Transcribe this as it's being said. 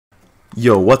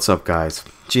Yo, what's up guys?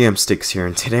 GM Sticks here,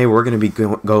 and today we're going to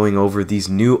be going over these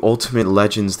new Ultimate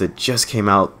Legends that just came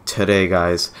out today,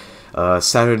 guys.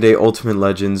 Saturday Ultimate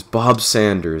Legends, Bob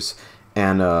Sanders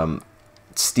and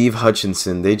Steve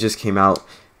Hutchinson, they just came out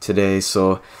today,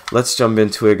 so let's jump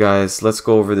into it, guys. Let's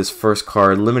go over this first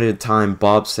card. Limited time,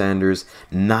 Bob Sanders,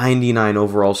 99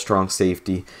 overall strong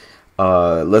safety.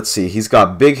 Let's see, he's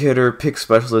got big hitter, pick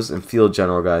specialist, and field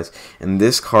general, guys. And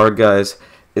this card, guys,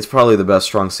 it's probably the best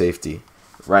strong safety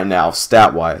right now,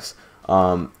 stat-wise.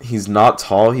 He's not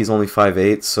tall. He's only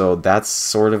 5'8", so that's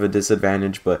sort of a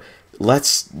disadvantage. But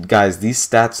guys, these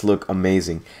stats look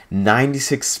amazing.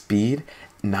 96 speed,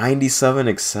 97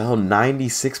 excel,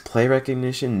 96 play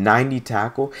recognition, 90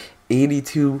 tackle,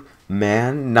 82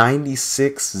 man,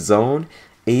 96 zone,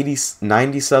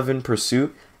 97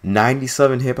 pursuit,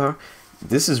 97 hit power.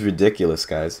 This is ridiculous,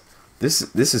 guys. This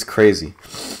is crazy.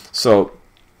 So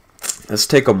let's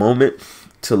take a moment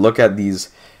to look at these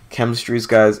chemistries,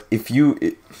 guys. If you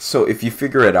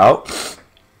figure it out,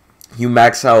 you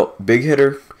max out big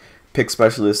hitter, pick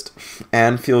specialist,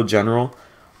 and field general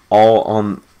all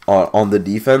on the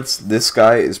defense. This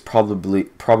guy is probably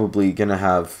gonna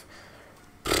have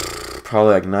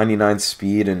probably like 99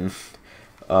 speed and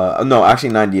no, actually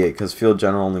 98, because field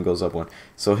general only goes up one.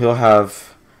 So he'll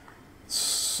have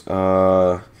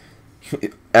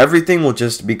everything will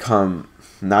just become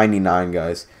 99,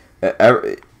 guys.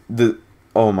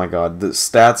 Oh my god, the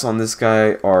stats on this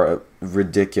guy are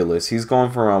ridiculous. He's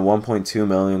going for around 1.2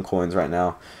 million coins right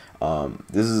now.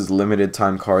 This is limited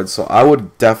time cards, so I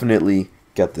would definitely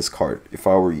get this card if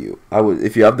I were you. I would,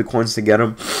 if you have the coins to get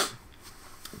him,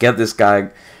 get this guy.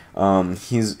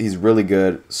 He's really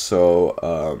good,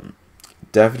 so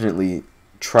definitely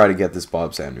try to get this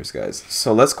Bob Sanders, guys.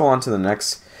 So let's go on to the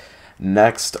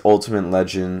next Ultimate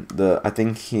Legend. I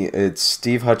think it's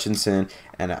Steve Hutchinson,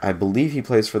 and I believe he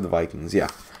plays for the Vikings. Yeah.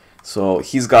 So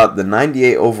he's got the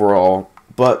 98 overall,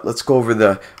 but let's go over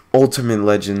the Ultimate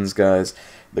Legends, guys.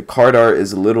 The card art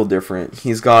is a little different.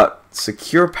 He's got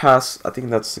secure pass, I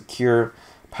think that's secure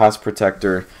pass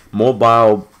protector,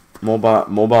 mobile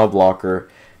blocker,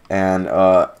 and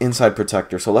inside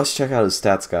protector. So let's check out his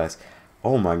stats, guys.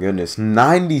 Oh my goodness,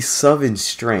 97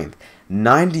 strength,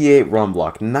 98 run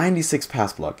block, 96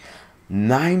 pass block,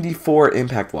 94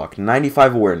 impact block,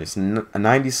 95 awareness,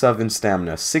 97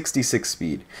 stamina, 66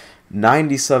 speed,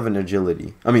 97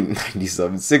 agility. I mean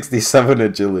 67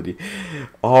 agility.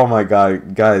 Oh my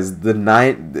god, guys,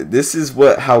 this is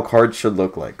how cards should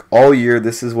look like. All year,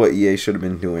 this is what EA should have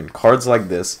been doing. Cards like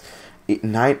this.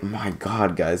 My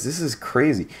god, guys, this is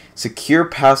crazy. Secure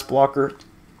pass blocker,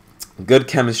 good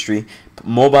chemistry,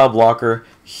 mobile blocker,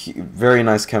 very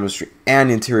nice chemistry,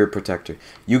 and interior protector.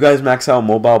 You guys max out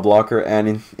mobile blocker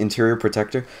and interior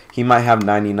protector, he might have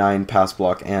 99 pass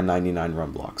block and 99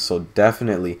 run block. So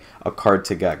definitely a card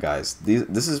to get, guys. These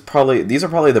are probably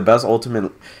the best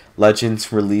Ultimate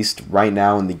Legends released right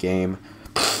now in the game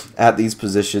at these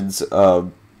positions.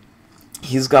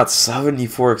 He's got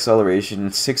 74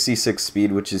 acceleration, 66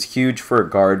 speed, which is huge for a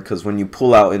guard, because when you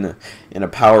pull out in a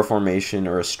power formation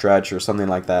or a stretch or something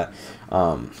like that,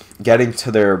 getting to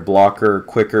their blocker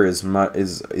quicker is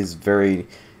very,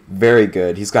 very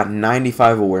good. He's got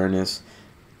 95 awareness.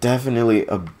 Definitely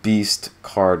a beast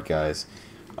card, guys.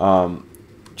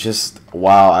 Just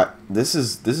wow, this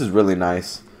is really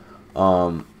nice.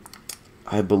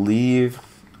 I believe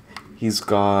he's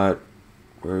got,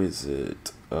 where is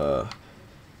it?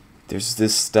 There's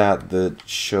this stat that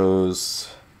shows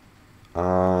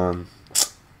not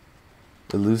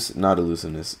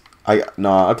elusiveness.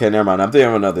 No, okay, never mind. I'm thinking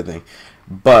of another thing.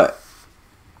 But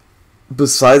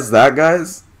besides that,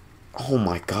 guys, oh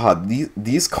my god,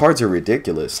 these cards are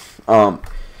ridiculous.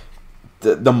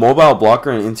 The mobile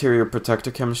blocker and interior protector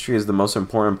chemistry is the most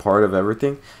important part of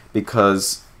everything,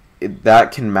 because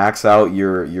that can max out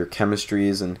your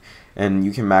chemistries, and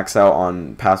you can max out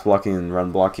on pass blocking and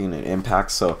run blocking and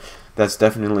impact. So that's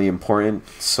definitely important.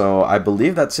 So I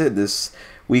believe that's it this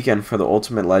weekend for the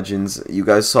Ultimate Legends. You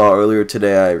guys saw earlier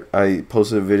today I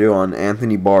posted a video on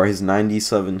Anthony Barr, his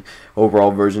 97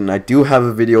 overall version. I do have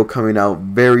a video coming out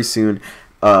very soon.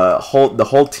 The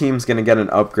whole team's gonna get an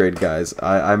upgrade, guys.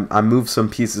 I moved some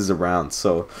pieces around,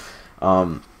 so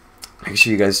make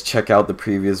sure you guys check out the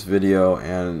previous video,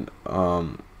 and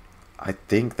I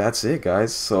think that's it,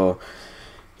 guys. So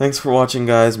thanks for watching,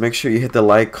 guys. Make sure you hit the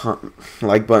like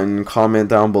button, comment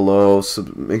down below.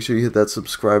 Make sure you hit that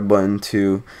subscribe button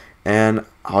too, and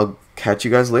I'll catch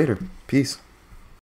you guys later. Peace.